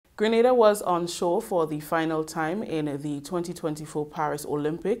Grenada was on show for the final time in the 2024 Paris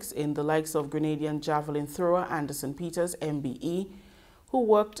Olympics in the likes of Grenadian javelin thrower Anderson Peters, MBE, who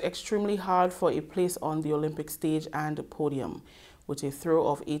worked extremely hard for a place on the Olympic stage and podium. With a throw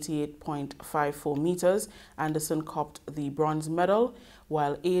of 88.54 meters, Anderson copped the bronze medal,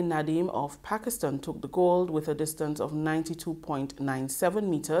 while A. Nadeem of Pakistan took the gold with a distance of 92.97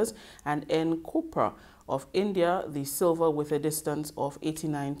 meters, and N. Kopra of India the silver with a distance of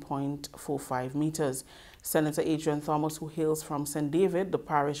 89.45 meters. Senator Adrian Thomas, who hails from St. David, the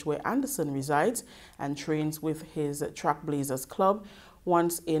parish where Anderson resides and trains with his Trackblazers club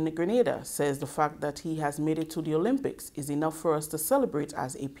once in Grenada, says the fact that he has made it to the Olympics is enough for us to celebrate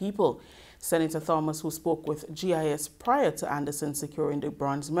as a people. Senator Thomas, who spoke with GIS prior to Anderson securing the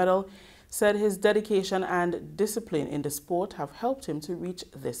bronze medal, said his dedication and discipline in the sport have helped him to reach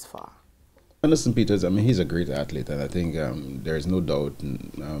this far. Anderson Peters, I mean, he's a great athlete, and I think there is no doubt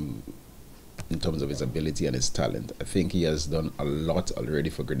in terms of his ability and his talent. I think he has done a lot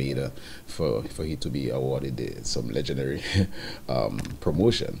already for Grenada for him to be awarded some legendary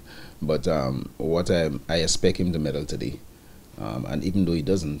promotion. But what I expect him to medal today. And even though he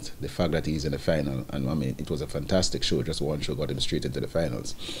doesn't, the fact that he's in the final, and I mean, it was a fantastic show, just one show got him straight into the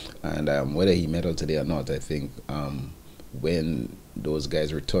finals. And whether he medaled today or not, I think when those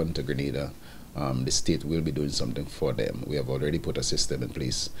guys return to Grenada, the state will be doing something for them. We have already put a system in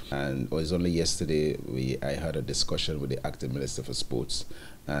place, and it was only yesterday I had a discussion with the acting Minister for Sports,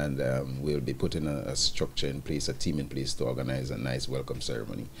 and we'll be putting a structure in place, a team in place to organize a nice welcome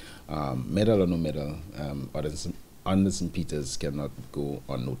ceremony. Medal or no medal, Anderson Peters cannot go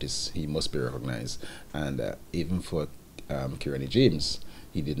unnoticed. He must be recognized, and even for Kirani James,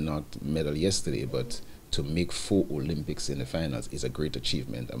 he did not medal yesterday, but to make 4 Olympics in the finals is a great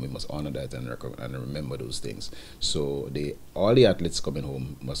achievement, and we must honor that and remember those things. So all the athletes coming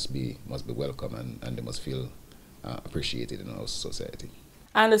home must be welcome, and they must feel appreciated in our society.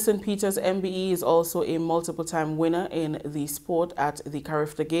 Anderson Peters, MBE, is also a multiple-time winner in the sport at the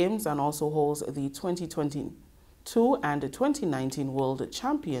Carifta Games and also holds the 2022 and the 2019 World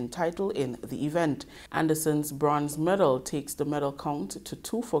Champion title in the event. Anderson's bronze medal takes the medal count to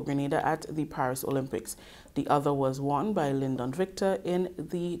 2 for Grenada at the Paris Olympics. The other was won by Lyndon Victor in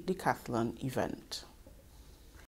the decathlon event.